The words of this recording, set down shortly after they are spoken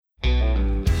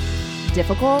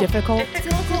Difficult.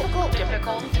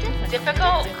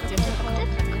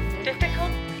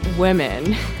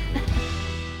 Women.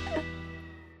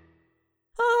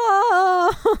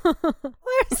 Oh,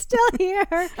 we're still here.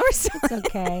 It's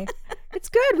okay. It's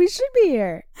good. We should be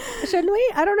here. Shouldn't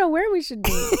we? I don't know where we should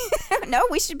be. No,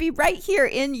 we should be right here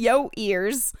in yo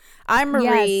ears. I'm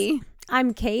Marie. Yes,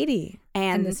 I'm Katie.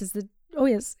 And this is the... Oh,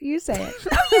 yes. You say it.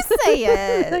 No, you say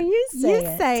it. No, you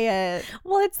say it.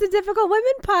 Well, it's the Difficult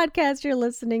Women podcast you're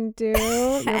listening to.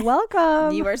 You're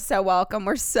welcome. You are so welcome.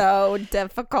 We're so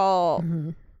difficult. Mm-hmm.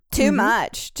 Too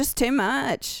much. Just too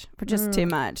much. We're just too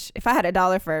much. If I had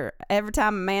 $1 for every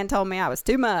time a man told me I was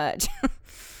too much,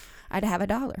 I'd have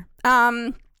 $1.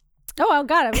 Oh,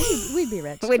 God. We'd be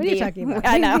rich. What are you talking about?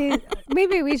 I know.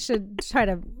 Maybe we should try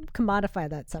to commodify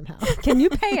that somehow. Can you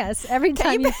pay us every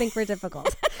time you think we're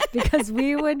difficult? Because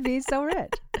we would be so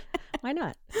rich. Why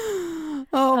not?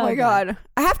 Oh my God.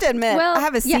 I have to admit, Well, I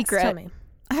have a secret. Yes, tell me.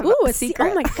 I have Ooh, a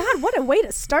secret. Oh my God, what a way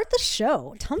to start the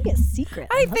show. Tell me a secret.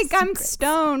 I think I'm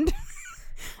stoned.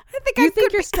 I think You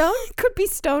think you're stoned? I could be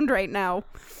stoned right now.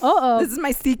 Uh-oh. This is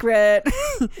my secret.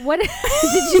 What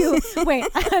did you wait?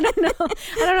 I don't know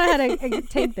how to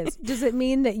take this. Does it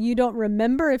mean that you don't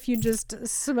remember if you just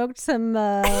smoked some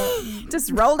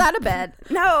Just rolled out of bed.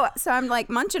 No, so I'm like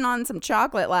munching on some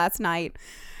chocolate last night.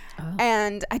 Oh.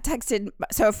 And I texted,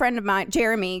 so a friend of mine,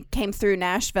 Jeremy, came through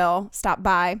Nashville, stopped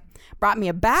by, brought me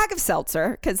a bag of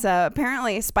seltzer, because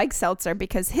apparently a spike seltzer,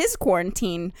 because his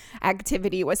quarantine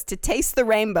activity was to taste the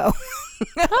rainbow.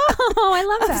 Oh, I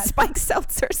love that. Spike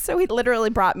seltzers. So he literally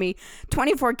brought me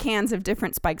 24 cans of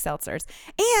different spike seltzers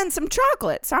and some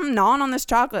chocolate. So I'm gnawing on this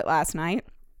chocolate last night.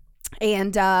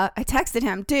 And I texted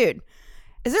him, dude,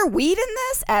 is there weed in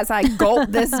this? As I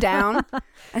gulped this down.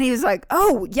 And he was like,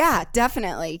 oh, yeah,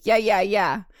 definitely.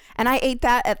 Yeah. And I ate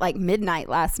that at like midnight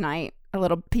last night, a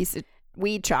little piece of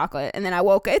weed chocolate. And then I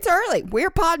woke up. It's early.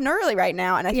 We're podding early right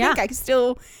now. And I think I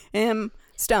still am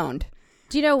stoned.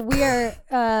 Do you know we are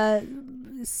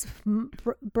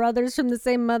brothers from the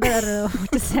same mother? I don't know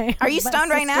what to say. Are you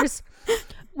stoned right now?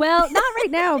 Well, not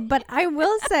right now, but I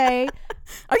will say...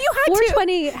 Are you high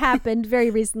 420 happened very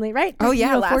recently, right? Oh, yeah,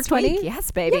 you know, last 420? week.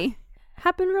 Yes, baby. Yeah,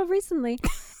 happened real recently.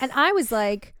 And I was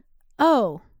like,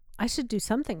 oh, I should do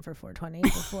something for 420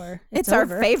 before it's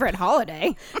over. Our favorite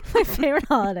holiday. My favorite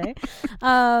holiday.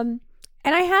 And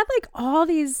I had like all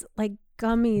these like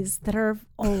gummies that are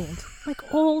old,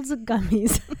 like old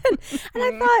gummies. and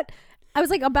I thought, I was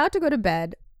like about to go to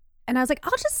bed and I was like,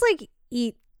 I'll just like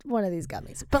eat one of these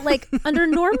gummies. But like under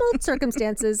normal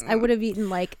circumstances, I would have eaten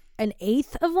like an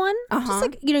eighth of one. Just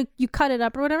like, you know, you cut it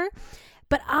up or whatever.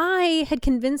 But I had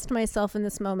convinced myself in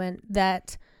this moment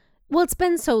that, well, it's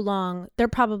been so long, they're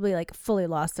probably like fully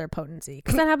lost their potency.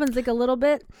 Because that happens like a little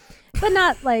bit, but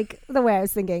not like the way I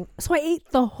was thinking. So I ate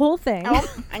the whole thing,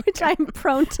 which I'm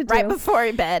prone to do. Right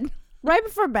before bed. Right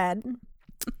before bed.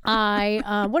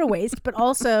 I what a waste, but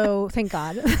also thank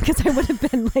God, because I would have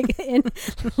been like in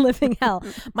living hell.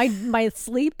 My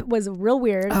sleep was real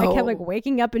weird. I kept like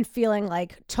waking up and feeling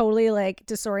like totally like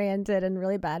disoriented and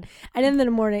really bad. And in the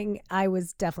morning, I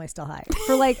was definitely still high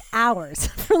for like hours.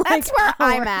 That's where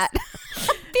I'm at.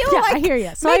 I hear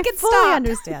you. So I fully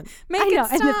understand. Make it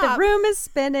stop. And if the room is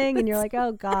spinning and you're like,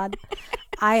 oh God,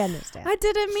 I understand. I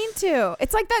didn't mean to.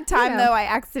 It's like that time though I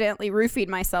accidentally roofied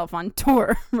myself on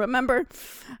tour. Remember?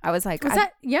 I was like,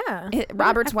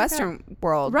 Robert's Western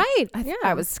World. Right.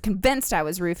 I was convinced I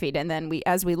was roofied, and then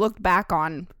as we looked back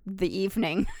on the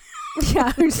evening.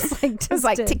 Yeah, it was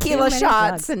like tequila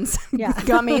shots and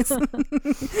gummies.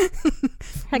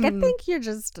 Like, I think you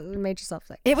just made yourself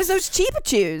sick. It was those Chiba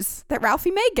Chews that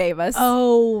Ralphie May gave us.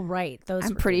 Oh, right. Those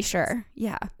I'm pretty sure.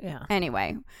 Yeah.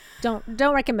 Anyway. Don't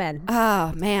recommend.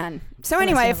 Oh, man. So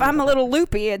anyway, if I'm a little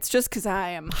loopy, it's just because I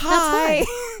am high.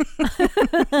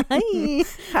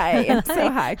 Hi. I'm so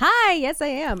high. Hi. Yes, I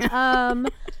am.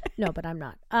 No, but I'm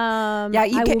not. Yeah,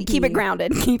 you can keep it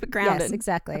grounded. Keep it grounded. Yes,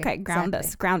 exactly. Okay, ground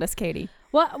us, Katie.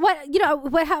 What? You know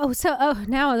what? How? So,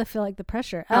 now I feel like the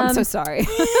pressure. I'm so sorry.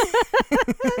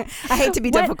 I hate to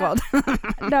be difficult.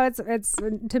 No, it's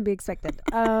to be expected.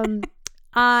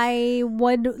 I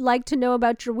would like to know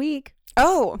about your week.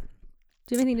 Oh,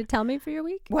 do you have anything to tell me for your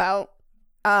week? Well,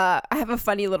 I have a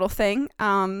funny little thing.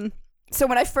 So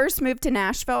when I first moved to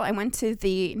Nashville, I went to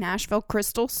the Nashville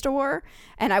Crystal Store,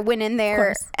 and I went in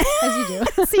there. As you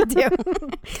do. As you do.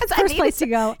 First place to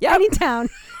go. Yep. Any town.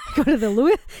 Go to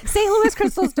the St. Louis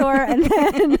Crystal Store and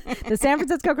then the San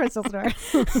Francisco Crystal Store.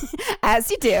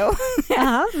 As you do.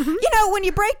 You know, when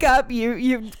you break up,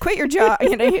 you quit your job,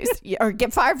 or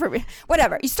get fired from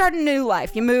whatever. You start a new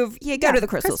life. You move. You go to the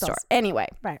Crystal Store. Anyway.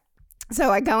 Right.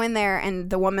 So I go in there and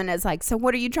the woman is like, so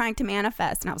what are you trying to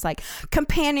manifest? And I was like,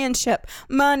 companionship,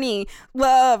 money,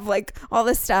 love, like all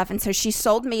this stuff. And so she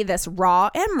sold me this raw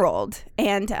emerald.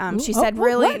 And she said,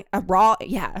 really? A raw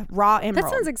emerald. That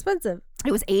sounds expensive.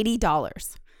 It was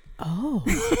 $80. Oh.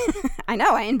 I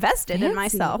know. I invested in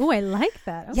myself. Oh, I like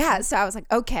that. Okay. Yeah. So I was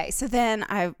like, okay. So then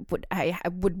I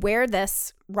would wear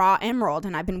this raw emerald,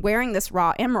 and I've been wearing this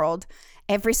raw emerald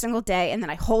every single day. And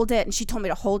then I hold it, and she told me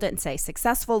to hold it and say,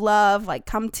 successful love, like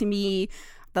come to me,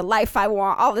 the life I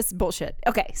want, all this bullshit.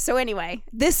 Okay. So anyway,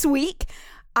 this week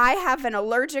I have an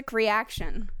allergic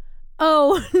reaction.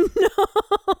 Oh,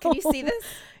 no. Can you see this?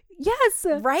 Yes.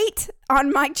 Right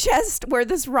on my chest where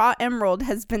this raw emerald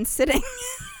has been sitting.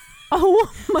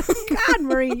 Oh my God,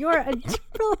 Marie, you're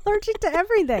allergic to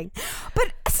everything.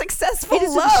 But successful It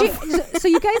is, love. so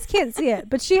you guys can't see it,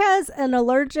 but she has an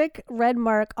allergic red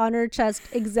mark on her chest,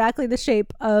 exactly the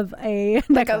shape of a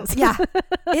necklace. Yeah.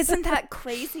 Isn't that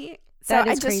crazy? So That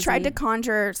I is just tried crazy. to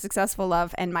conjure successful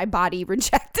love, and my body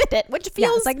rejected it, which Yeah,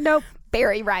 feels it's like, nope.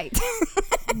 very right.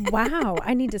 Wow,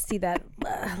 I need to see that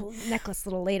necklace a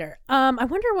little later. I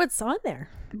wonder what's on there.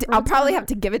 I'll probably have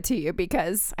to give it to you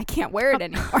because I can't wear it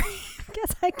anymore.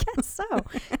 I guess so.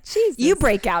 Jesus. You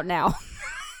break out now.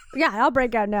 Yeah, I'll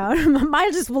break out now.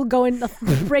 Mine just will go in,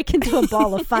 break into a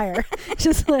ball of fire.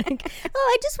 Just like, oh,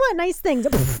 I just want nice things.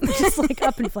 Just like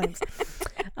up in flames.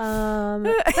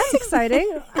 That's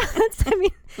exciting.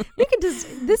 We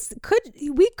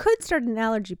could start an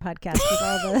allergy podcast with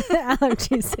all the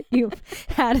allergies that you've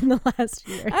had in the last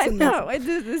year. It's I amazing. know.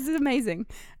 This is amazing.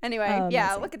 Anyway, yeah,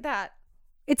 amazing. look at that.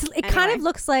 It kind of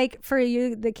looks like, for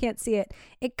you that can't see it,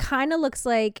 it kind of looks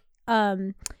like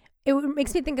it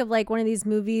makes me think of like one of these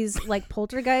movies like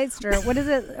Poltergeist or what is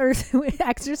it, or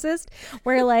Exorcist,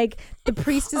 where like the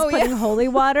priest is putting holy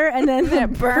water and then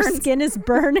her skin is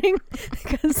burning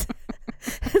because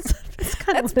it's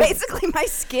kind That's basically my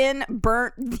skin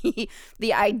burnt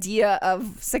the idea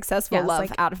of successful love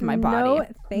like, out of my body.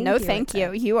 No, thank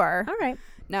you. You are. All right.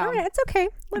 No. All right, it's okay.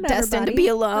 Whatever, Destined to buddy. be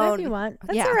alone. Whatever you want.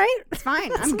 That's Yeah. all right. It's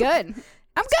fine. I'm good.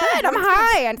 I'm good. I'm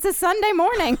high. It's a Sunday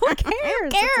morning. Who cares? Who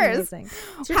cares? That's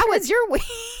amazing. How was your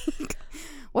week?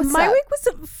 What's My up? week was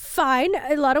fine.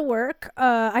 A lot of work.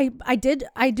 I do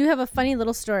have a funny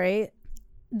little story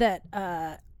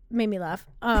that made me laugh.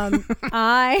 I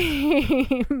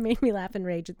made me laugh and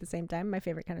rage at the same time. My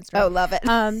favorite kind of story. Oh, love it.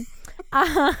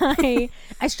 I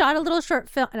shot a little short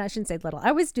film, and I shouldn't say little. I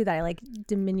always do that. I like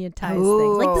diminutize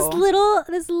things. Like Ooh.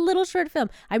 this little short film.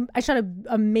 I shot an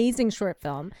amazing short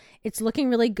film. It's looking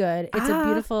really good. It's a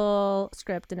beautiful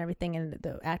script and everything, and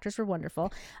the actors were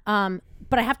wonderful.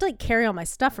 But I have to like carry all my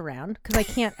stuff around because I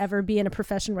can't ever be in a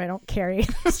profession where I don't carry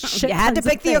shit. You had to tons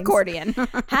of pick the things. accordion.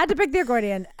 Had to pick the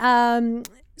accordion.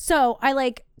 So I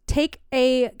like take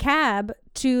a cab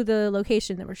to the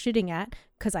location that we're shooting at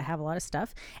because I have a lot of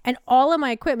stuff, and all of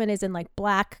my equipment is in like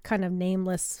black kind of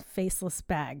nameless, faceless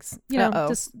bags. You know,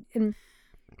 just in.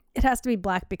 It has to be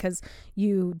black because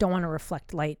you don't want to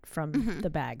reflect light from the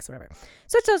bags, whatever.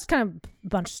 So it's just kind of a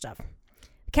bunch of stuff.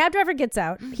 The cab driver gets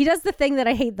out. He does the thing that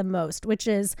I hate the most, which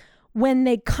is when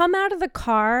they come out of the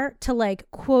car to like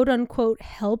quote unquote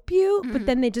help you, but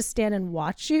then they just stand and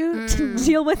watch you to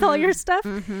deal with all your stuff.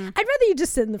 I'd rather you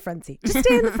just sit in the front seat. Just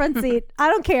stay in the front seat. I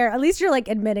don't care. At least you're like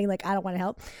admitting like I don't want to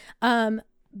help.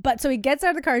 But so he gets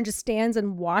out of the car and just stands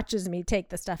and watches me take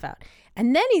the stuff out.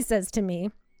 And then he says to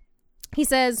me, he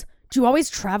says, do you always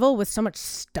travel with so much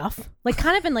stuff? Like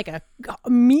kind of in like a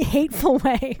hateful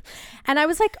way. And I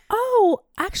was like, oh,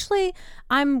 actually,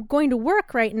 I'm going to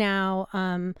work right now.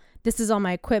 This is all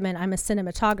my equipment. I'm a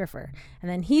cinematographer.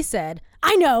 And then he said,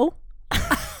 I know. And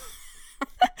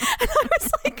I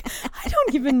was like, I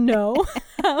don't even know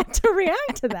how to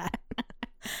react to that.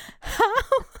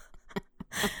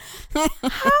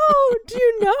 How do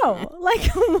you know?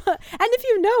 Like, and if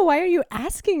you know, why are you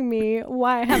asking me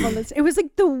why I have all this? It was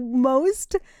like the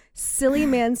most silly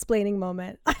mansplaining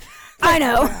moment. I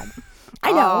know.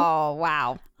 I know. Oh,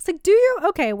 wow. It's like, do you?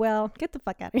 Okay, well, get the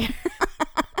fuck out of here.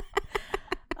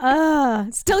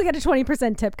 Still get a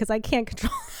 20% tip because I can't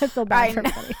control. I feel bad for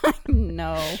everybody.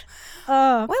 No.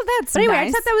 Well, that's but anyway, nice.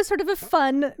 I thought that was sort of a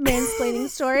fun mansplaining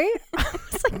story. I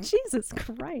was like, Jesus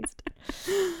Christ.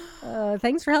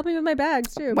 Thanks for helping with my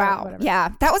bags too. Wow. Whatever. Yeah.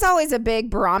 That was always a big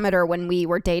barometer when we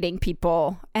were dating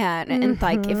people and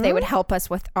like if they would help us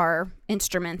with our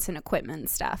instruments and equipment and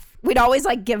stuff. We'd always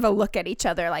like give a look at each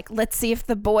other like, let's see if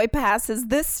the boy passes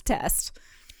this test.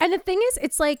 And the thing is,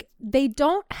 it's like they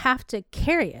don't have to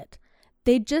carry it.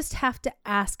 They just have to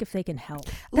ask if they can help.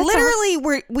 That's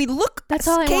Literally, we look. That's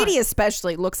all I Katie want.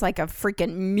 especially looks like a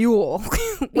freaking mule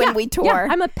when we tour. Yeah,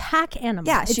 I'm a pack animal.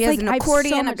 Yeah, It's she has like, an I have so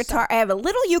accordion, a much guitar. I have a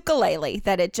little ukulele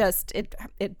that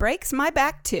it breaks my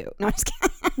back too. No, I'm just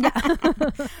kidding. Yeah.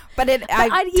 But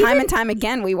time and time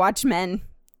again, we watch men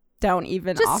don't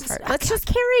even offer. Let's just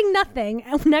carrying nothing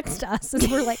next to us, and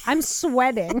we're like, I'm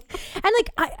sweating, and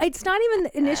like, it's not even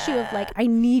an issue of like, I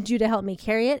need you to help me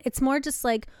carry it. It's more just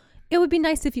like, it would be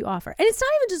nice if you offer, and it's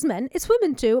not even just men; it's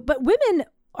women too. But women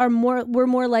we're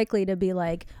more likely to be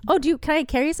like, oh, can I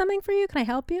carry something for you? Can I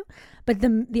help you? But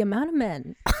the amount of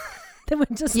men that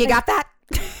would just got that.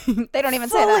 They don't even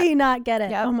say that. Fully not get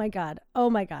it. Yep. Oh my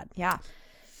god. Yeah.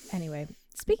 Anyway,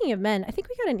 speaking of men, I think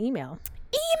we got an email.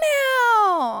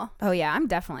 Oh yeah, I'm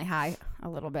definitely high a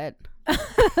little bit.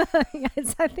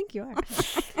 Yes, I think you are.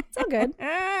 It's all good.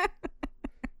 I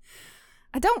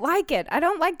don't like it. I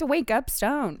don't like to wake up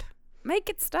stoned. Make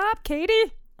it stop,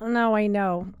 Katie. No, I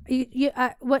know.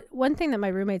 One thing that my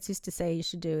roommates used to say you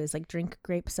should do is like drink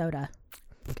grape soda.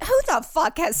 Who the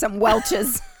fuck has some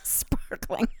Welch's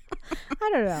sparkling? I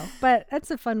don't know, but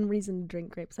that's a fun reason to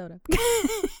drink grape soda.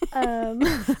 I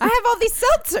have all these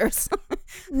seltzers.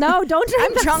 No, don't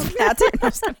drink. I'm drunk now too.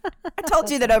 I told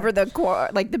you that over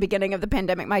the beginning of the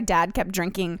pandemic, my dad kept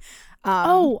drinking.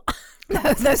 Those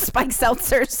spiked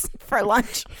seltzers for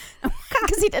lunch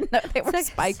because he didn't know they were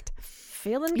spiked.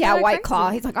 Feeling White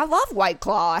Claw. He's like, I love White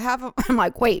Claw. I'm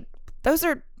like, wait, those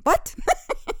are what?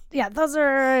 Yeah, those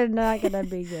are not gonna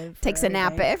be good. Takes a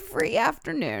nap every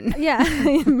afternoon. Yeah,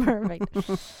 perfect.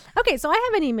 Okay, so I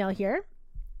have an email here,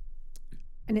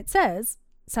 and it says,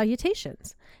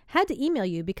 "Salutations. Had to email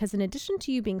you because in addition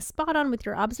to you being spot on with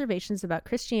your observations about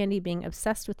Christianity being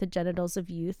obsessed with the genitals of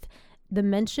youth, the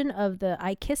mention of the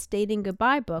I Kiss Dating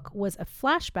Goodbye book was a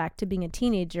flashback to being a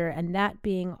teenager and that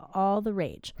being all the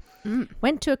rage.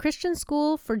 Went to a Christian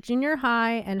school for junior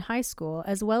high and high school,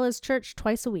 as well as church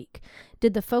twice a week.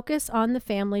 Did the focus on the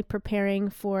family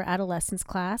preparing for adolescence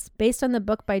class based on the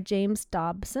book by James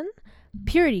Dobson,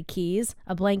 Purity Keys,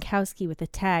 a blank house key with a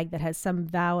tag that has some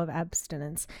vow of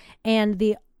abstinence, and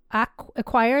the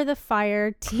Acquire the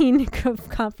Fire teen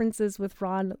conferences with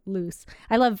Ron Luce.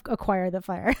 I love Acquire the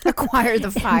Fire. Acquire the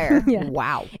Fire. Yeah.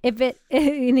 Wow.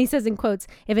 And he says in quotes,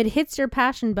 if it hits your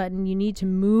passion button, you need to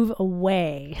move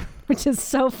away, which is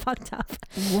so fucked up.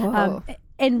 Whoa.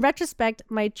 In retrospect,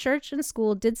 my church and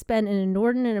school did spend an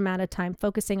inordinate amount of time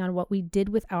focusing on what we did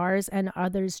with ours and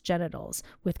others' genitals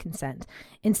with consent,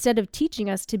 instead of teaching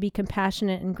us to be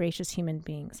compassionate and gracious human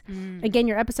beings. Again,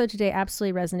 your episode today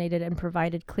absolutely resonated and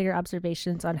provided clear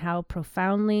observations on how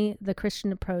profoundly the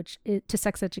Christian approach to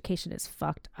sex education is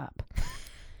fucked up.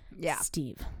 Yeah.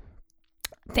 Steve,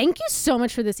 thank you so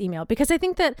much for this email, because I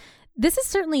think that this is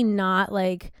certainly not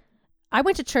like, I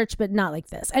went to church, but not like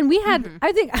this. And we had,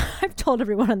 I think I've told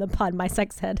everyone on the pod my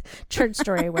sex ed church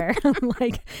story where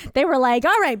like they were like,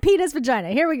 all right, penis, vagina,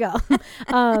 here we go.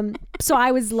 So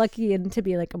I was lucky to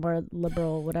be like a more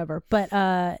liberal, whatever.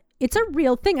 But it's a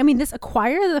real thing. I mean, this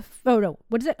Acquire the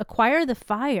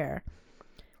Fire,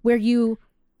 where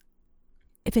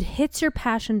if it hits your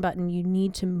passion button, you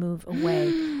need to move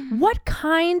away. What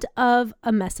kind of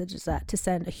a message is that to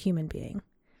send a human being?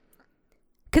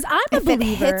 Because I'm a believer.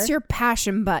 If it hits your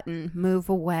passion button, move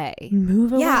away.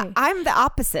 Move away. Yeah, I'm the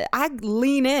opposite. I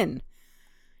lean in.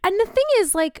 And the thing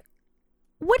is, like,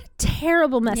 what a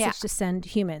terrible message to send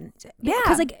humans. Yeah.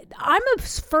 Because, like, I'm a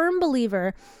firm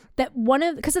believer that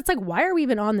because it's like, why are we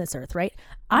even on this earth, right?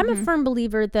 I'm a firm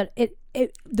believer that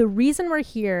the reason we're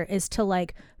here is to,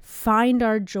 like, find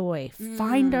our joy,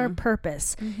 find our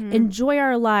purpose, enjoy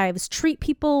our lives, treat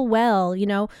people well,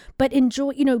 but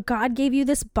enjoy, God gave you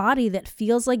this body that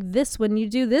feels like this when you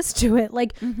do this to it,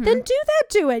 like, then do that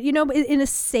to it, in a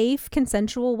safe,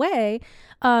 consensual way.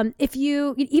 If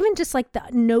you, even just like the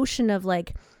notion of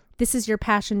like, this is your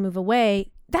passion, move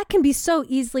away, that can be so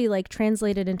easily like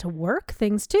translated into work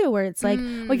things too, where it's like,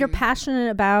 oh, you're passionate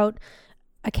about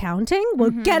accounting? Well,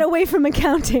 get away from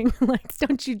accounting. Like,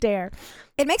 don't you dare.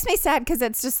 It makes me sad because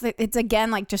it's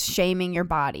again like just shaming your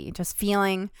body, just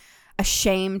feeling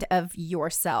ashamed of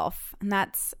yourself. And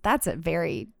that's a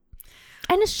very...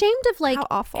 And ashamed of like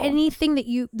awful. Anything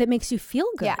that makes you feel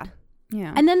good.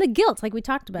 Yeah. And then the guilt, like we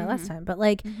talked about last time, but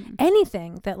like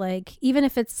anything that like, even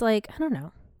if it's like, I don't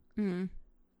know.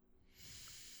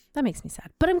 That makes me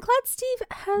sad. But I'm glad Steve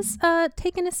has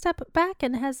taken a step back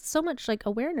and has so much like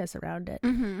awareness around it.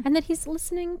 And that he's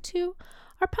listening to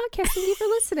our podcast. Thank you for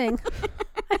listening.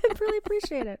 I really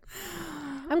appreciate it.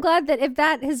 I'm glad that if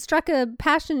that has struck a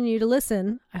passion in you to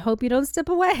listen, I hope you don't step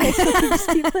away. Just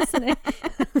keep listening.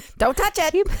 Don't touch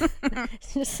it.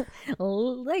 Just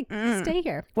stay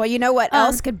here. Well, you know what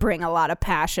else could bring a lot of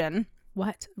passion?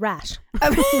 What? Rash. I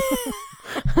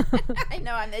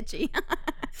know I'm itchy.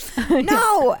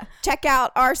 No, check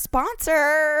out our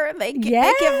sponsor. They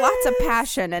give lots of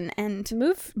passion and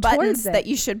Move buttons towards it. that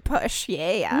you should push.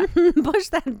 Yeah. Push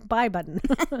that buy button,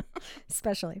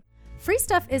 especially. Free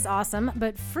stuff is awesome,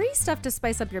 but free stuff to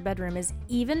spice up your bedroom is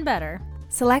even better.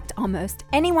 Select almost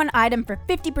any one item for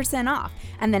 50% off,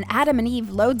 and then Adam and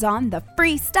Eve loads on the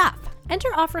free stuff. Enter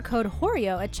offer code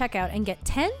HORIO at checkout and get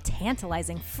 10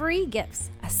 tantalizing free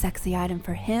gifts. A sexy item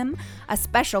for him, a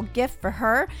special gift for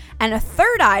her, and a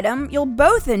third item you'll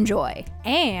both enjoy.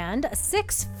 And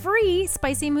 6 free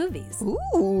spicy movies.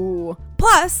 Ooh.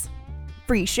 Plus,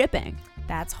 free shipping.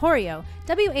 That's HORIO,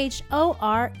 WHOREO,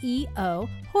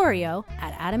 HORIO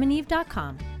at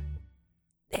adamandeve.com.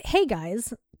 Hey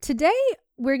guys, today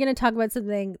we're going to talk about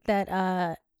something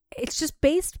that it's just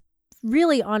based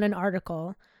really on an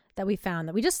article that we found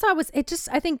that we just thought was,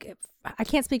 I think, I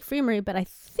can't speak for you, Marie, but I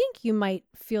think you might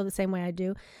feel the same way I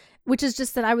do, which is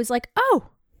just that I was like, oh,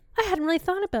 I hadn't really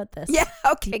thought about this. Yeah,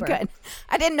 okay, deeper. good.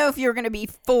 I didn't know if you were going to be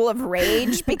full of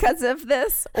rage because of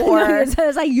this or...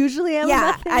 as I usually am. Yeah,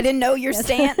 about things. I didn't know your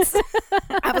stance.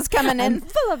 I was coming in... I'm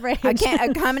full of rage.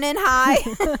 I'm coming in high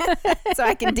so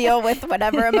I can deal with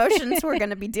whatever emotions we're going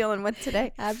to be dealing with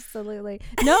today. Absolutely.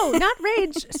 No, not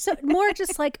rage. So more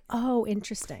just like, oh,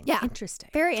 interesting. Yeah. Interesting.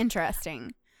 Very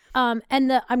interesting.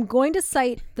 And I'm going to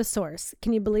cite the source.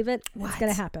 Can you believe it? What? It's going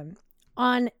to happen.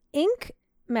 On Inc.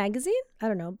 magazine? I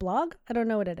don't know. Blog? I don't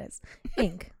know what it is.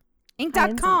 Inc.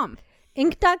 Inc.com.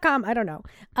 Inc.com. I don't know.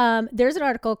 There's an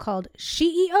article called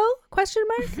CEO?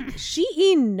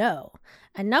 She no.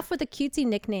 Enough with the cutesy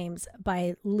nicknames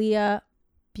by Leah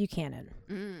Buchanan.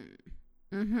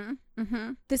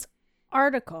 This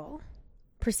article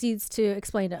proceeds to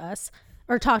explain to us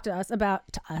or talk to us about,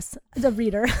 the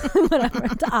reader, whatever,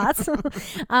 to us.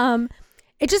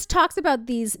 It just talks about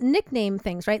these nickname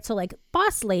things, right? So like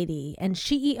boss lady and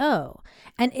CEO.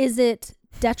 And is it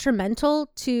detrimental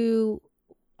to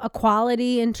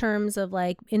equality in terms of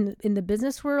like in the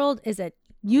business world? Is it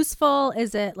useful?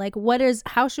 Is it like,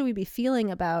 how should we be feeling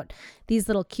about these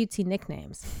little cutesy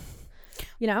nicknames?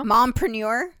 You know?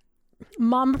 Mompreneur.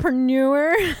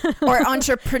 Or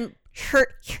entrepreneur.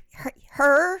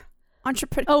 Her.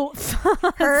 Entrepreneur. Oh,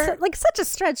 like such a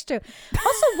stretch too.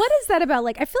 Also, what is that about?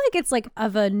 Like, I feel like it's like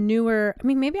of a newer, I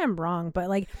mean, maybe I'm wrong, but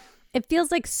like, it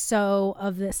feels like so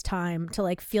of this time to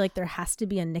like feel like there has to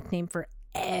be a nickname for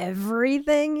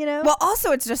everything, you know? Well,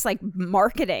 also it's just like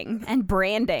marketing and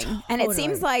branding. Totally. And it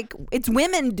seems like it's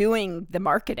women doing the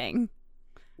marketing.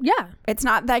 Yeah. It's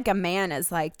not like a man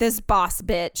is like, this boss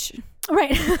bitch.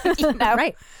 Right. You know?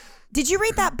 Right. Did you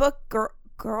read that book,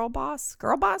 Girl Boss?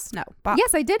 Girl Boss? No.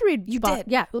 Yes, I did read. You did?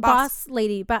 Yeah. Boss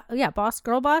lady. Boss,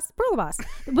 girl boss.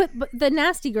 But the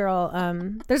nasty girl,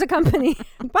 there's a company.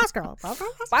 Boss girl.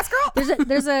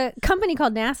 There's a company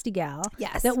called Nasty Gal.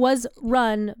 Yes. That was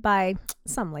run by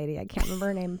some lady. I can't remember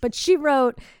her name. But she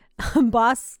wrote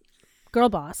Girl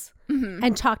Boss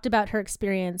and talked about her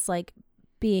experience like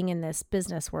being in this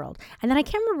business world. And then I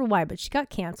can't remember why, but she got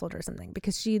canceled or something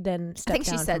because she then stepped down. I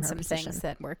think she said from her some position. things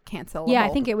that were cancelable. Yeah, I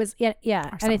think it was, yeah. And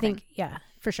I something. think, yeah,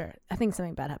 for sure. I think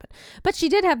something bad happened. But she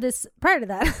did have this, prior to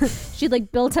that, she'd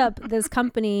like built up this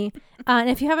company. And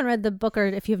if you haven't read the book or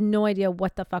if you have no idea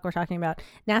what the fuck we're talking about,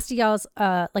 Nasty Gal's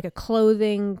like a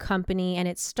clothing company. And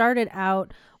it started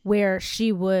out where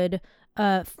she would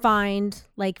find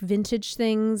like vintage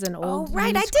things and old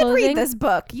right. I used did clothing. read this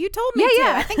book. You told me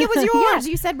Yeah. to. I think it was yours.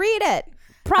 You said read it.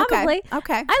 Probably.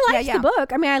 Okay. I liked Yeah. the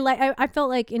book. I mean, I felt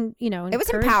like It was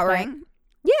encouraged by it. empowering.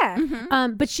 Yeah.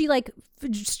 But she like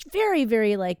just very,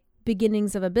 very like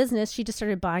beginnings of a business. She just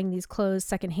started buying these clothes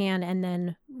secondhand and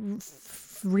then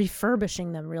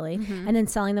refurbishing them really and then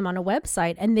selling them on a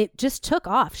website, and they just took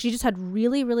off. She just had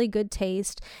really, really good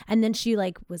taste, and then she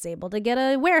like was able to get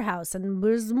a warehouse and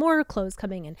there's more clothes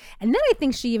coming in, and then I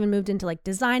think she even moved into like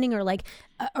designing or like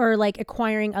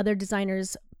acquiring other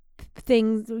designers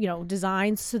things,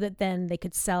 designs, so that then they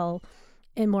could sell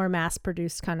in more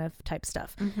mass-produced kind of type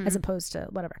stuff as opposed to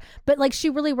whatever. But like she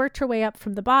really worked her way up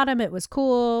from the bottom. It was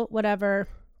cool, whatever.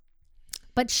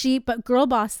 But Girl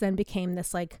Boss then became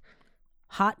this like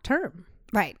hot term.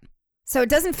 Right. So it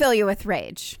doesn't fill you with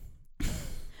rage.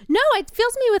 No, it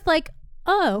fills me with like,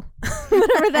 oh,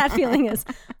 whatever that feeling is.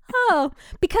 Oh,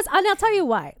 because, and I'll tell you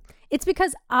why. It's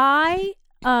because I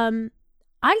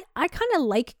I kind of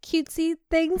like cutesy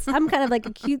things. I'm kind of like a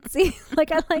cutesy,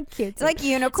 like I like cutesy. Like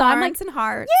unicorns So I'm like, and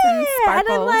hearts yeah, and sparkles.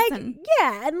 and I'm like, and-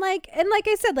 yeah, and like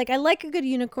I said, like I like a good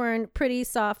unicorn, pretty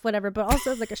soft, whatever, but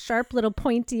also like a sharp little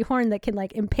pointy horn that can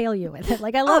like impale you with it.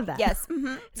 Like I love that. Yes.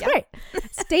 Mm-hmm. It's great.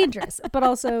 It's dangerous, but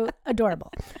also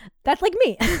adorable. That's like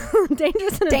me.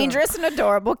 Dangerous and adorable. Dangerous and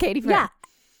adorable, Katie. Friend. Yeah.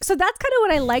 So that's kind of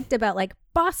what I liked about like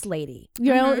Boss Lady.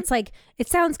 You know, it's like, it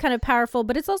sounds kind of powerful,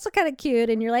 but it's also kind of cute.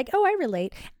 And you're like, oh, I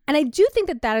relate. And I do think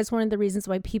that that is one of the reasons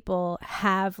why people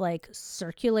have like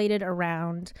circulated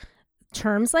around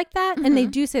terms like that. And they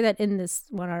do say that in this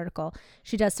one article.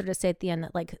 She does sort of say at the end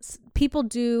that like people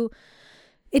do,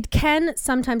 it can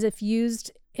sometimes, if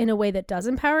used in a way that does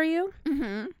empower you,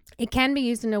 it can be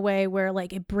used in a way where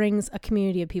like it brings a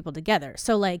community of people together.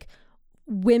 So like,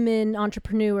 women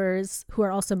entrepreneurs who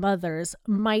are also mothers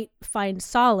might find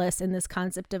solace in this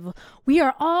concept of we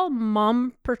are all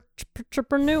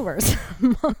entrepreneurs.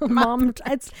 Mom,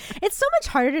 it's so much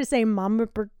harder to say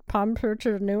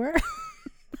entrepreneur.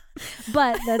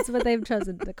 But that's what they've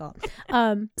chosen to call.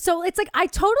 So it's like I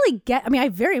totally get. I mean, I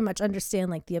very much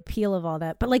understand like the appeal of all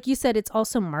that. But like you said, it's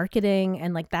also marketing,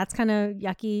 and like that's kind of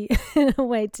yucky in a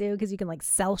way too, because you can like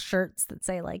sell shirts that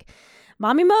say like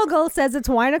 "Mommy Mogul says it's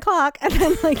wine o'clock," and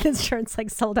then like this shirt's like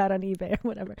sold out on eBay or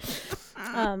whatever.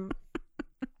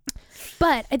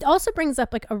 But it also brings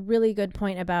up like a really good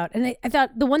point about, and I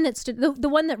thought the one that the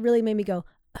one that really made me go,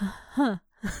 huh,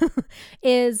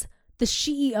 is the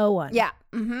CEO one. Yeah.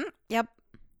 Mm-hmm. Yep.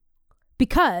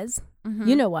 Because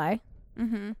you know why.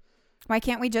 Why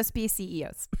can't we just be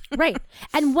CEOs? Right.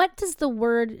 And what does the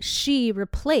word she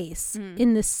replace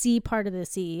in the C part of the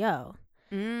CEO?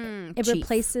 It chief.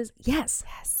 replaces, yes.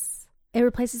 It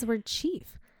replaces the word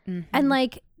chief. And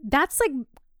like, that's like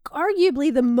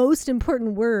arguably the most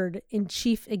important word in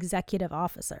chief executive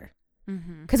officer.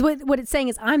 Because what it's saying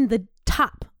is I'm the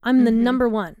top. I'm the number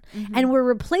one. And we're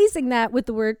replacing that with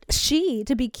the word she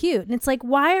to be cute. And it's like,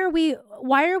 why are we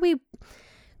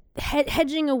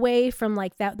hedging away from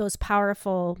like those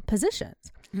powerful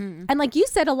positions? And like you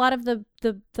said, a lot of the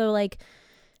like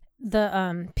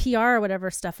the PR or whatever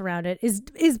stuff around it is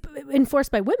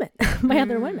enforced by women, by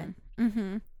other women.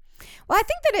 Well, I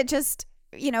think that it just,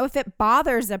 you know, if it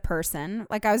bothers a person,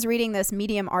 like I was reading this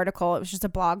Medium article, it was just a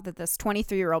blog that this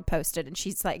 23-year-old posted, and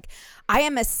she's like, I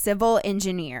am a civil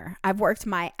engineer. I've worked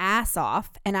my ass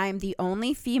off, and I am the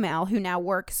only female who now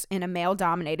works in a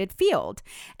male-dominated field,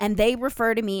 and they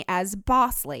refer to me as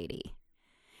boss lady.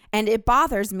 And it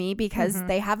bothers me because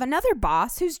they have another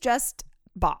boss who's just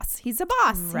boss. He's a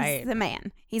boss. Right. He's a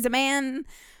man. He's a man.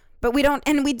 But we don't,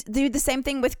 and we do the same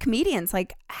thing with comedians.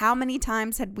 Like, how many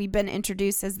times had we been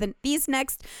introduced as these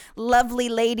next lovely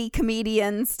lady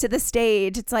comedians to the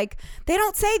stage? It's like, they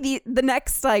don't say the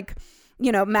next, like,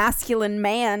 you know, masculine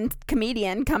man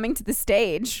comedian coming to the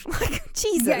stage. Like,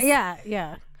 Jesus. Yeah.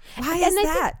 Why is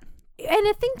that? And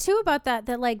I think too about that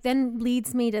like then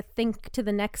leads me to think to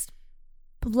the next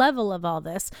level of all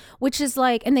this, which is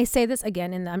like, and they say this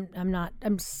again, and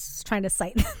I'm just trying to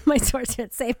cite my source here,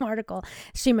 same article,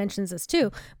 she mentions this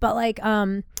too, but like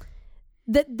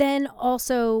that then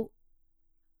also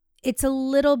it's a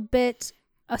little bit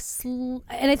and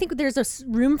I think there's a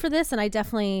room for this, and I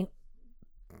don't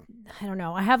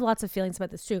know, I have lots of feelings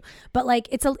about this too, but like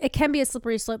it can be a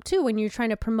slippery slope too when you're trying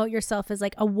to promote yourself as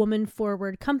like a woman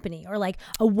forward company, or like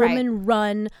a woman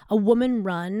run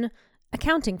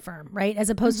accounting firm, right? As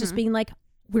opposed to just being like,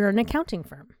 we're an accounting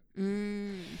firm.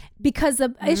 Because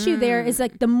the issue there is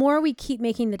like, the more we keep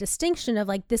making the distinction of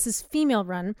like, this is female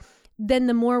run, then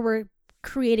the more we're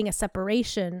creating a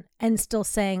separation and still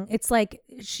saying, it's like,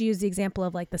 she used the example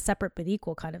of like the separate but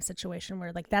equal kind of situation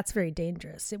where like, that's very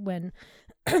dangerous when,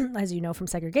 as you know, from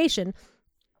segregation,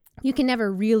 you can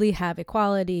never really have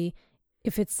equality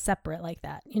if it's separate like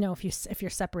that, you know, if you're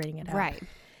separating it out. Right.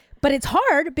 But it's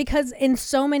hard because in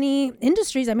so many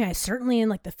industries, I mean, I certainly in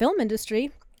like the film industry,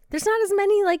 there's not as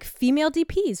many like female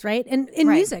DPs, right? And in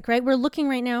music, right? We're looking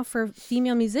right now for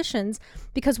female musicians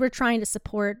because we're trying to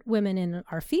support women in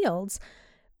our fields.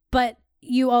 But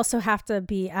you also have to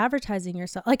be advertising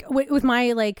yourself. Like with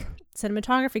my like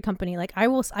cinematography company, like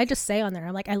I just say on there,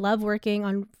 I'm like, I love working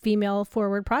on female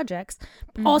forward projects,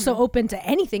 also open to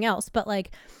anything else. But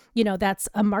like, you know, that's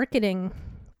a marketing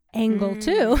angle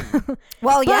too.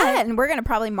 Well, yeah, and we're gonna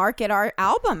probably market our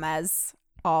album as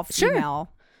all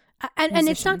female. And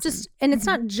it's not just it's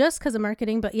not just because of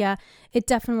marketing, but yeah, it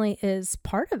definitely is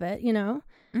part of it, you know.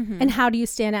 And how do you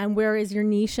stand out, and where is your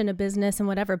niche in a business and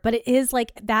whatever. But it is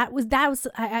like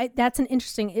that's an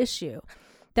interesting issue,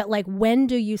 that like, when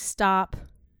do you stop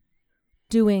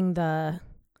doing the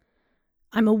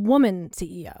I'm a woman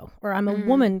CEO, or I'm a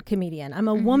woman comedian. I'm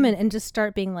a woman, and just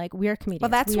start being like, we are comedians. Well,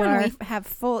 that's when we have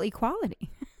full equality.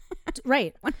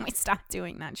 Right. When we stop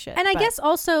doing that shit. And I guess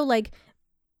also, like,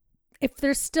 if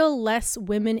there's still less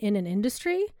women in an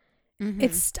industry,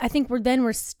 I think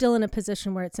we're still in a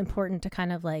position where it's important to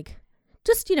kind of like,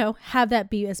 just, you know, have that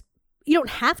be as, you don't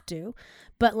have to,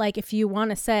 but like, if you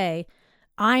want to say,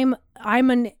 I'm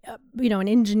an, you know, an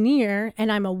engineer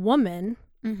and I'm a woman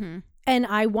and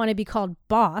I want to be called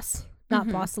boss,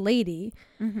 not boss lady,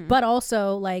 but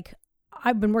also like,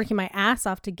 I've been working my ass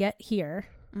off to get here.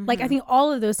 Like, I think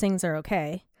all of those things are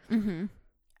okay.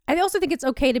 I also think it's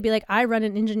okay to be like, I run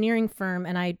an engineering firm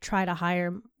and I try to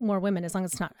hire more women, as long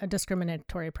as it's not a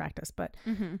discriminatory practice. But,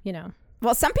 you know.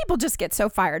 Well, some people just get so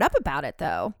fired up about it,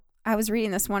 though. I was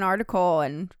reading this one article,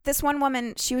 and this one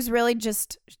woman, she was really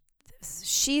just,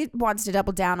 she wants to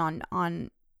double down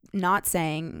on not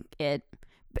saying it,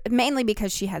 mainly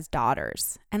because she has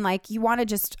daughters. And like, you want to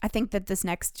just, I think that this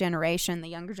next generation, the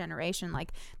younger generation,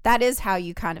 like, that is how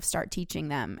you kind of start teaching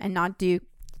them, and not do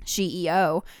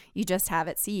CEO, you just have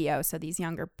it CEO, so these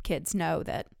younger kids know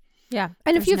that. Yeah.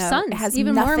 And if you have sons, it has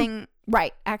even nothing more,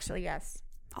 right, actually, yes,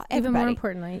 even more everybody.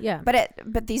 importantly, yeah.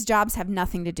 But these jobs have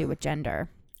nothing to do with gender,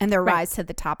 and their rise to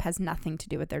the top has nothing to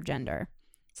do with their gender.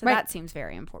 So that seems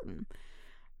very important.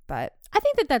 But I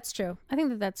think that that's true.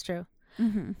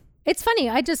 It's funny.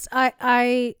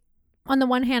 I on the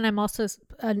one hand, I'm also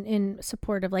in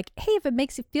support of like, hey, if it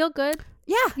makes you feel good,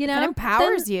 yeah, you know, if it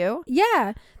empowers you.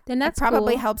 Yeah, then that's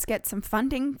probably cool. helps get some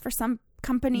funding for some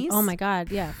companies. Oh my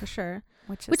God, yeah, for sure.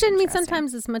 Which I mean,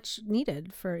 sometimes is much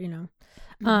needed for, you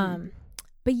know.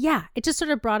 But yeah, it just sort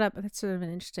of brought up, that's sort of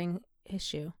an interesting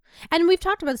issue. And we've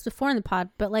talked about this before in the pod,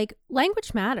 but like,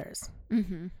 language matters.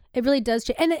 It really does.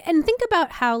 And think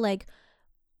about how, like,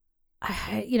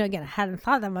 you know, again, I hadn't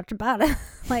thought that much about it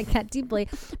like that deeply,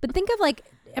 but think of like,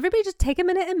 everybody just take a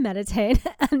minute and meditate,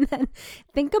 and then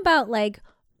think about like,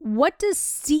 what does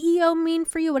CEO mean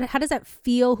for you? How does that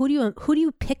feel? Who do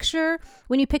you picture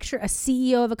when you picture a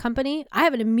CEO of a company? I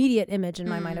have an immediate image in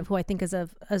my mind of who I think is a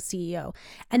CEO,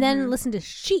 and then listen to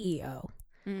CEO,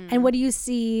 and what do you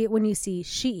see when you see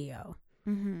CEO?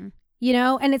 You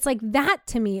know, and it's like, that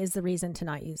to me is the reason to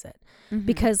not use it,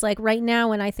 because like right now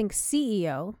when I think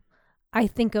CEO, I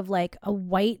think of like a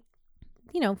white,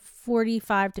 you know,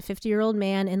 45 to 50-year-old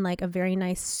man in like a very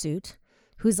nice suit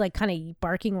who's like kind of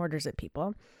barking orders at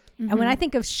people. And when I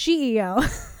think of CEO,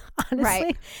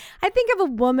 honestly, I think of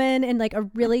a woman in like a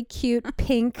really cute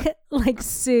pink like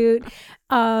suit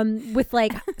with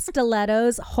like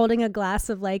stilettos, holding a glass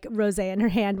of like rosé in her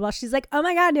hand while she's like, oh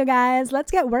my God, you guys,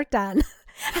 let's get work done.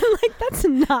 I'm like, that's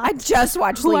not. I just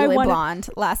watched Legally Blonde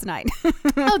last night.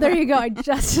 Oh, there you go. I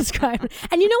just described.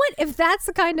 And you know what? If that's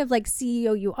the kind of like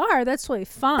CEO you are, that's totally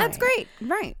fine. That's great.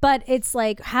 Right. But it's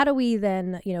like, how do we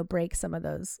then, you know, break some of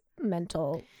those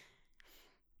mental,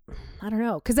 I don't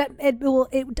know, because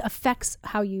it affects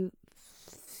how you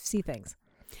see things.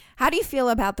 How do you feel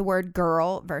about the word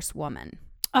girl versus woman?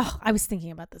 Oh, I was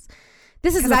thinking about this.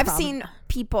 This is because I've seen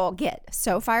people get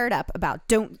so fired up about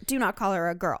do not call her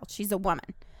a girl. She's a woman.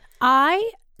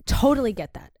 I totally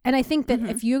get that. And I think that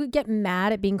if you get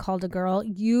mad at being called a girl,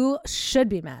 you should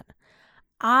be mad.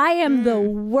 I am the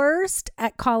worst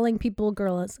at calling people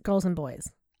girls and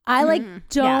boys. I like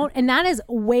don't, and that is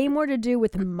way more to do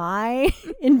with my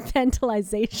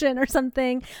infantilization or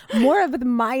something, more with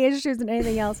my issues than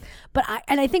anything else. But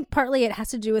I think partly it has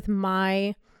to do with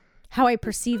how I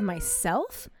perceive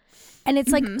myself. And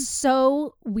it's like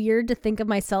so weird to think of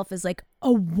myself as like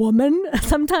a woman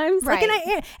sometimes. Right. Like,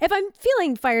 and if I'm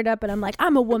feeling fired up and I'm like,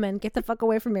 I'm a woman, get the fuck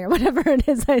away from me, or whatever it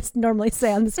is I normally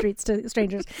say on the streets to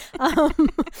strangers. I'm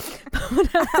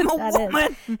a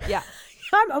woman. Yeah.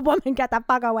 I'm a woman, get the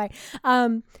fuck away.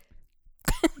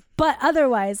 But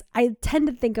otherwise, I tend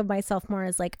to think of myself more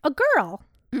as like a girl.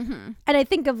 And I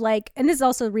think of like, and this is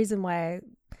also the reason why I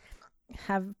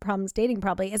have problems dating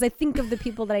probably, is I think of the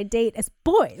people that I date as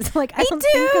boys. Like, I don't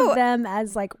think of them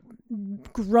as like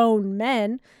grown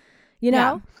men, you know?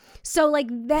 Yeah. So like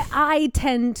that, I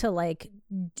tend to like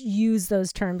use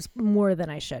those terms more than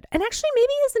I should. And actually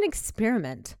maybe as an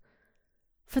experiment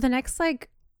for the next like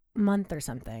month or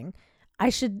something, I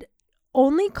should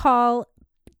only call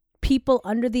people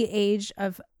under the age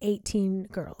of 18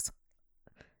 girls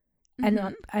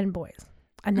and boys.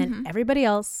 And then everybody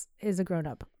else is a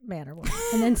grown-up man or woman.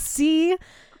 And then see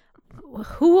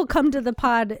who will come to the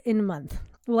pod in a month.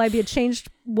 Will I be a changed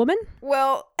woman?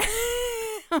 Well,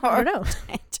 I don't know.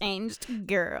 A changed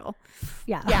girl.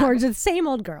 Yeah. Or just same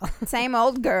old girl. Same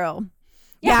old girl.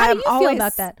 Yeah, how do you feel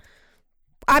about that?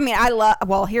 I mean,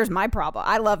 well, here's my problem.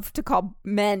 I love to call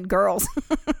men girls.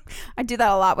 I do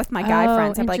that a lot with my guy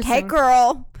friends. I'm like, hey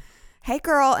girl.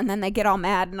 And then they get all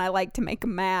mad, and I like to make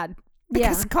them mad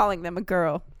because calling them a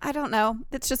girl. I don't know.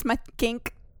 It's just my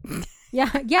kink.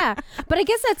 Yeah. But I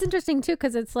guess that's interesting too,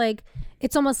 because it's like,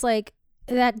 it's almost like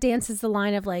that dances the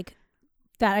line of like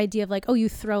that idea of like, oh, you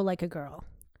throw like a girl.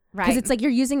 Right. Because it's like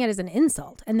you're using it as an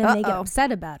insult, and then they get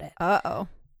upset about it.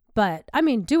 But I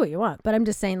mean, do what you want. But I'm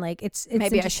just saying, like, it's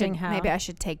interesting how maybe I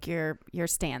should take your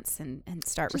stance and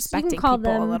start Just, respecting people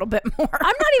a little bit more.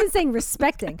 I'm not even saying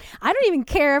respecting. I don't even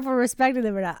care if we're respecting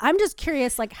them or not. I'm just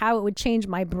curious, like, how it would change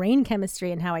my brain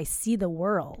chemistry and how I see the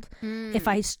world if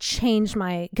I change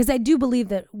my. Because I do believe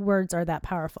that words are that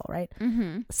powerful, right?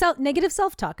 Mm-hmm. Negative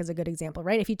self-talk is a good example,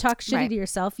 right? If you talk shitty to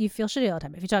yourself, you feel shitty all the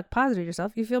time. If you talk positive to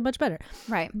yourself, you feel much better.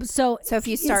 Right. So if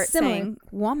you start saying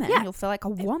woman, you'll feel like a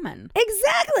woman.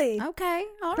 Exactly. Okay.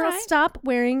 All Girl, right. stop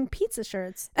wearing pizza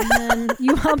shirts, and then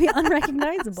you will be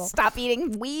unrecognizable. Stop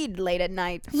eating weed late at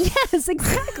night. Yes,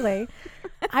 exactly.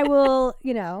 I will,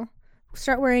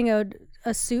 start wearing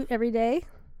a suit every day.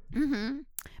 Mm-hmm.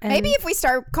 Maybe if we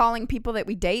start calling people that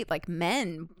we date like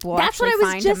men, we'll That's actually what I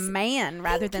was find just a man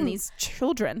rather than these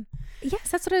children. Yes,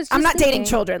 that's what I was just I'm not thinking. dating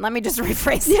children. Let me just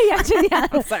rephrase. Yeah.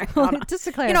 I'm sorry. Hold on. Just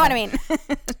to clarify. You know what I mean?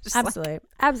 Absolutely.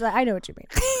 Absolutely. I know what you mean.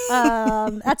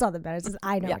 That's all that matters is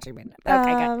I know what you mean.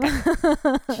 Okay,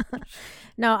 good.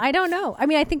 No, I don't know. I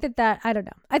mean, I think that I don't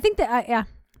know. I think that,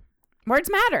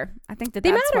 Words matter. I think that's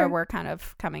matter. where we're kind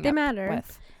of coming up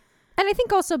with. And I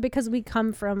think also because we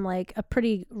come from like a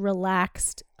pretty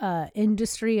relaxed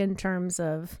industry in terms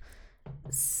of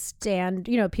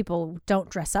people don't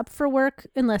dress up for work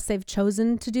unless they've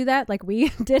chosen to do that. Like we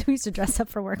did. We used to dress up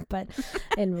for work, but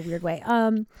in a weird way.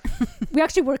 We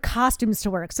actually wore costumes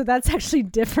to work. So that's actually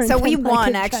different. So we than,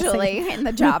 won like, actually in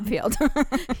the job field.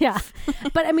 Yeah.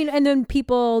 But I mean, and then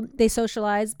people, they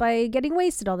socialize by getting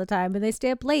wasted all the time, and they stay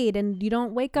up late, and you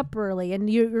don't wake up early, and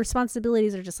your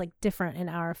responsibilities are just like different in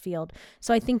our field.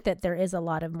 So I think that there is a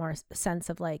lot of more sense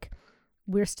of like,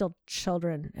 we're still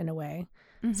children in a way.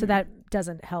 Mm-hmm. So that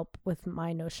doesn't help with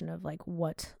my notion of like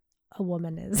what a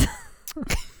woman is.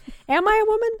 Am I a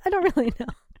woman? I don't really know.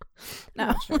 No. I'm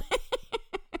not sure.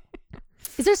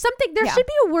 Is there something? There should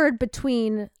be a word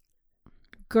between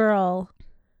girl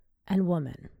and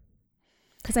woman.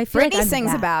 Because I feel Brittany like I'm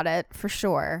sings that. about it for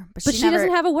sure, but she doesn't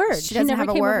have a word. She doesn't never have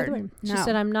a came up with word. She No.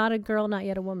 said, "I'm not a girl, not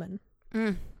yet a woman." We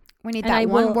need And that I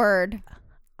one will- word.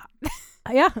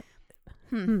 Yeah.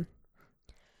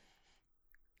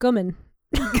 Goman.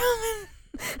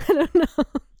 I don't know.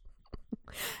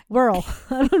 Whirl.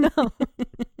 I don't know.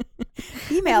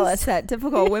 Email us at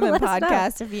Typical Women Let us know.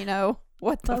 Podcast if you know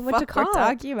what the What to fuck call we're it.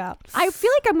 talking about. I feel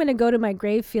like I'm going to go to my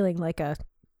grave feeling like a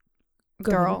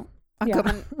Girl. A Yeah.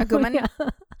 woman. A woman. Yeah.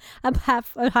 I'm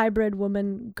half a hybrid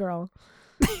woman girl.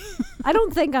 I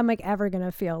don't think I'm like ever going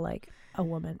to feel like a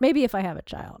woman. Maybe if I have a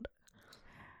child.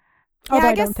 Yeah, Although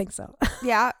I I guess- don't think so.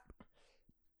 Yeah.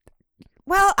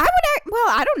 Well,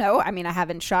 I don't know. I mean, I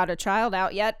haven't shot a child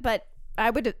out yet, but I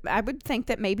would think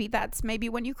that maybe that's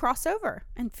when you cross over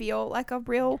and feel like a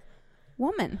real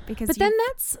woman because But then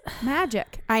that's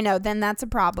magic. I know. Then that's a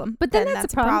problem. But then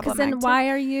that's a problem because then problematic why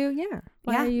are you? Yeah.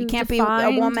 Why yeah, are you can't be a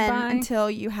defined woman by- until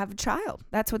you have a child.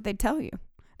 That's what they tell you.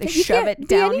 They You shove can't it be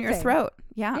down your anything. throat.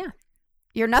 Yeah. Yeah.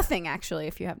 You're nothing actually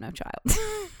if you have no child.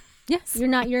 Yes,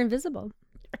 you're invisible.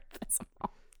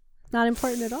 Not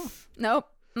important at all. Nope.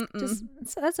 Just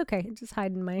so that's okay. Just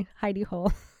hide in my hidey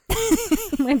hole.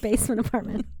 My basement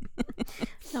apartment.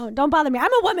 No, don't bother me.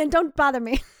 I'm a woman. Don't bother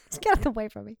me. Just get away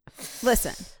from me.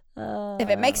 Listen, if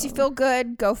it makes you feel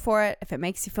good, go for it. If it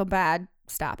makes you feel bad,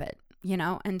 stop it.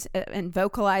 And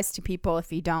vocalize to people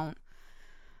if you don't.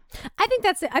 I think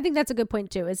that's a good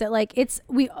point too. Is that like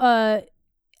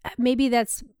maybe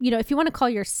that's if you want to call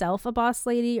yourself a boss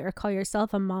lady or call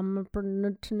yourself a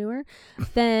mamapreneur,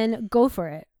 then go for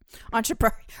it.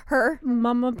 Entrepreneur.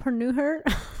 Mamapreneur.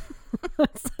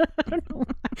 I don't know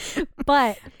why.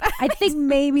 But I think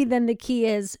maybe then the key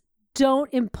is don't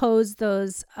impose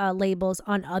those labels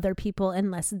on other people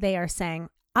unless they are saying,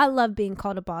 I love being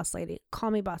called a boss lady. Call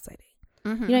me boss lady.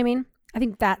 Mm-hmm. You know what I mean? I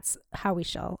think that's how we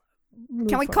shall move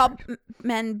Can we forward. call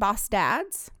men boss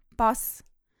dads? Boss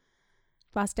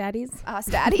boss daddies?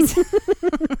 daddies?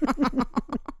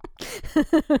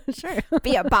 Sure.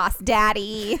 Be a boss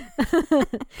daddy.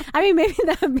 I mean, maybe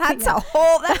that would be That means a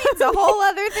whole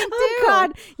other thing too. Oh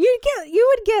God,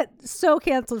 you would get so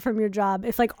canceled from your job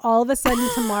if like all of a sudden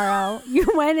tomorrow you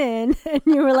went in and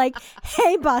you were like,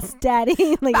 "Hey, boss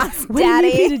daddy, like Boss what do daddy.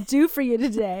 you need me to do for you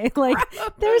today?" Like,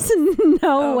 there's no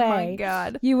Oh way my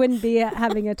God. you wouldn't be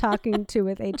having a talking to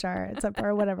with HR, except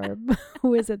or whatever.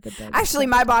 Who is it that does? Actually,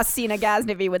 my boss Sina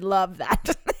Ghaznavi would love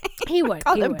that. He would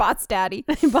Call he him would. boss daddy.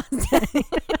 Boss daddy.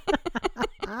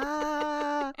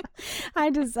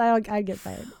 I get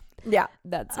fired. Yeah,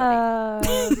 that's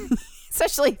funny.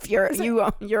 Especially if you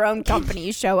own your own company,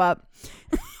 you show up.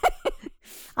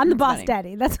 I'm the boss funny.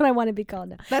 daddy. That's what I want to be called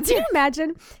now. That's Can it. you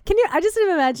imagine? I just am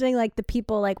imagining like the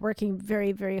people like working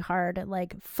very, very hard at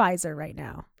like Pfizer right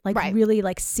now. Like Right. really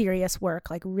like serious work,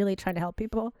 like really trying to help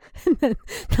people. And then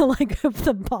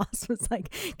the boss was like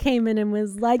came in and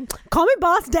was like, "Call me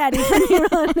boss daddy from here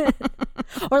on in."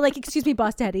 Or like, "Excuse me,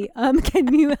 boss daddy,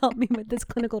 can you help me with this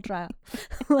clinical trial?"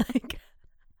 Like,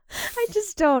 I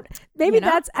just don't. Maybe You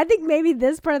know? I think maybe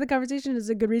this part of the conversation is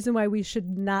a good reason why we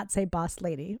should not say boss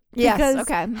lady. Yes, Because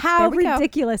okay. how There we go.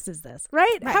 ridiculous is this,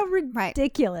 right? Right, How right.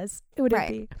 ridiculous would Right.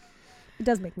 it be? It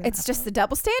does make me It's laugh. just the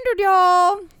double standard,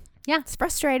 y'all. Yeah. It's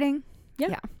frustrating.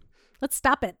 Let's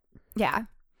stop it. Yeah.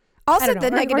 Also, don't know. the Or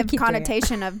negative keep doing it.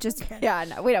 connotation of just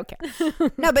no, we don't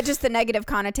care. No, but just the negative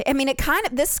connotation. I mean,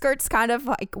 this skirts kind of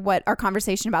like what our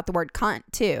conversation about the word cunt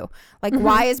too. Like,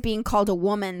 why is being called a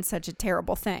woman such a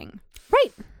terrible thing?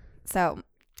 Right. So,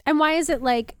 And why is it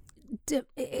like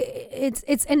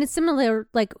it's similar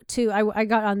like to I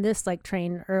got on this like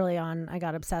train early on. I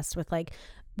got obsessed with like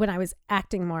when I was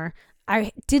acting more.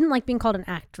 I didn't like being called an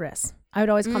actress. I would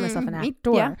always call myself an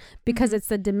actor yeah. because it's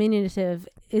the diminutive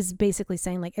is basically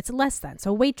saying like it's less than.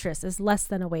 So waitress is less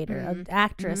than a waiter. An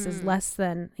actress is less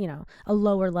than, a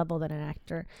lower level than an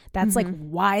actor. That's like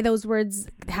why those words,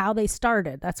 how they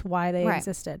started. That's why they Right.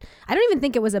 existed. I don't even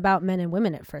think it was about men and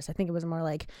women at first. I think it was more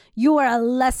like you are a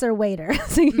lesser waiter.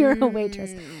 So you're a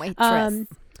waitress. Waitress.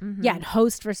 Yeah, and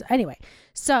host versus anyway.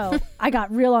 So I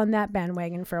got real on that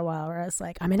bandwagon for a while where I was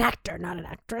like, I'm an actor, not an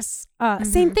actress.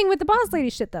 Same thing with the boss lady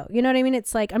shit though. You know what I mean?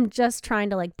 It's like I'm just trying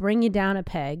to like bring you down a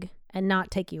peg and not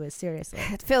take you as seriously.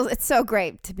 It's so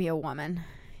great to be a woman,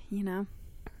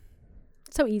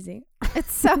 So easy.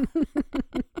 It's so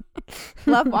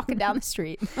love walking down the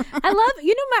street. I love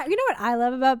you know what I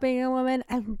love about being a woman?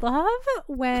 I love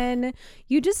when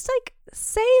you just like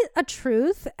say a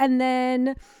truth and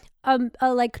then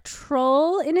a like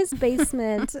troll in his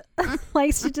basement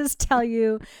likes to just tell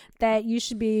you that you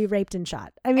should be raped and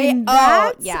shot. I mean,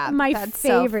 that's my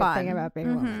so favorite fun. thing about being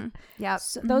a woman. Yeah.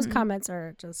 So those comments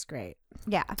are just great.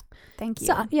 Yeah. Thank you.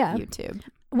 So, yeah. YouTube.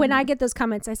 When I get those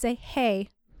comments, I say, "Hey,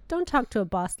 don't talk to a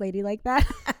boss lady like that."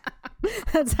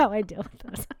 That's how I deal with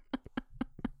those.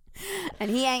 And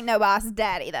he ain't no boss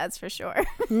daddy, that's for sure.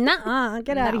 Nuh-uh.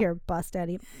 Get out of No. here, boss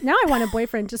daddy. Now I want a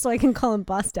boyfriend just so I can call him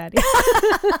boss daddy.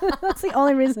 That's the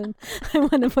only reason I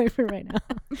want a boyfriend right now.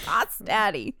 Boss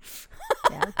daddy.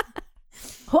 Yeah.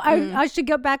 Well, I should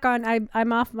get back on.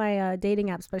 I'm off my dating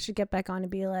apps, but I should get back on and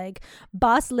be like,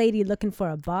 boss lady looking for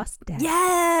a boss daddy.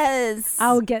 Yes.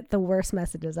 I'll get the worst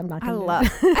messages. I'm not going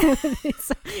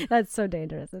to. That's so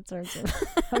dangerous. That's so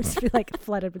I'll just be like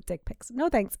flooded with dick pics. No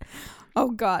thanks.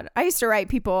 Oh God. I used to write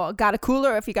people, got a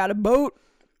cooler if you got a boat.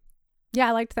 Yeah,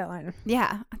 I liked that line.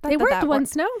 Yeah. I thought They worked that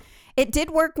once, no? It did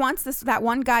work once. That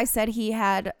one guy said he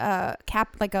had a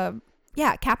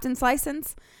captain's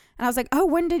license. And I was like, "Oh,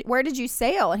 where did you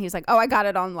sail?" And he was like, "Oh, I got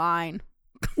it online."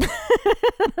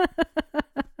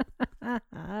 Can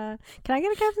I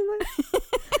get a captain's license?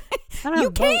 I don't have You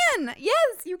a boat. can.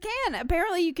 Yes, you can.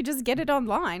 Apparently, you could just get it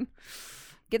online.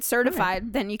 Get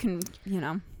certified. Then you can,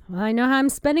 Well, I know how I'm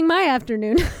spending my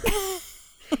afternoon.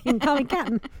 You can call me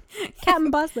Captain. Captain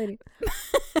Boss Lady.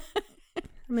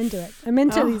 I'm into it. I'm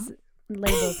into these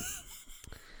labels.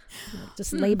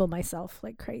 Just label myself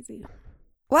like crazy.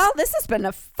 Well, this has been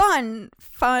a fun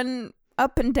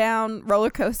up and down roller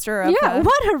coaster. Of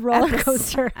What a roller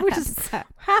coaster. We're just,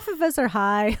 half of us are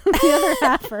high. The other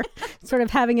half are sort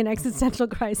of having an existential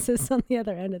crisis on the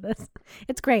other end of this.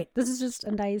 It's great. This is just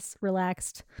a nice,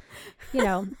 relaxed,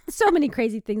 so many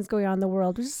crazy things going on in the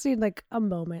world. We just need like a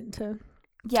moment to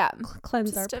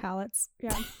cleanse our palates.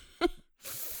 Yeah.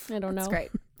 I don't know. It's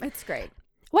great. It's great.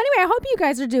 Well, anyway, I hope you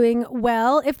guys are doing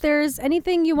well. If there's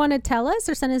anything you want to tell us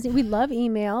or send us, we love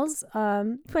emails.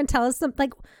 If you want to tell us something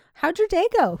like, how'd your day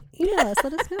go? Email us.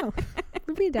 Let us know.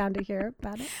 We'd be down to hear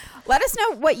about it. Let us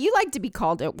know what you like to be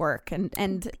called at work.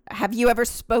 And have you ever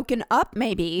spoken up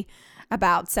maybe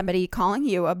about somebody calling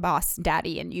you a boss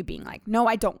daddy and you being like, "No,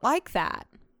 I don't like that."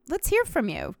 let's hear from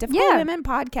you.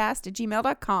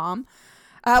 difficultwomenpodcast@gmail.com.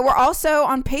 We're also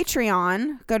on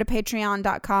Patreon. Go to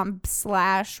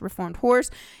patreon.com/reformedhorse.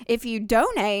 If you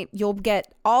donate, you'll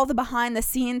get all the behind the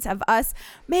scenes of us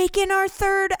making our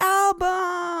 3rd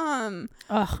album.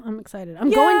 Oh, I'm excited. I'm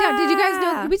going down. Did you guys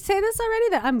know? Did we say this already?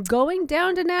 That I'm going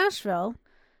down to Nashville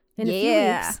in a few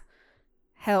weeks.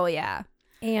 Hell yeah.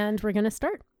 And we're going to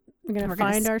start. We're going to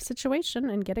find our situation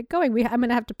and get it going. I'm going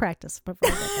to have to practice before we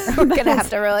get there. We're going to have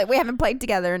to we haven't played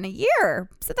together in a year.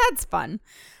 So that's fun.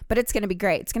 But it's going to be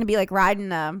great. It's going to be like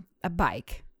riding a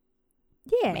bike.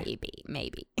 Yeah. Maybe.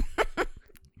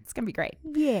 It's going to be great.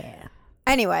 Yeah.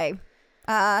 Anyway,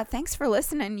 thanks for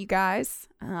listening, you guys.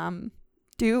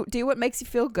 Do what makes you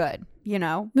feel good, you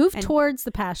know? Move towards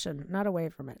the passion, not away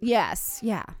from it. Yes.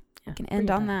 Yeah. You can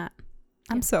end on that.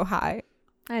 I'm so high.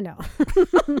 I know.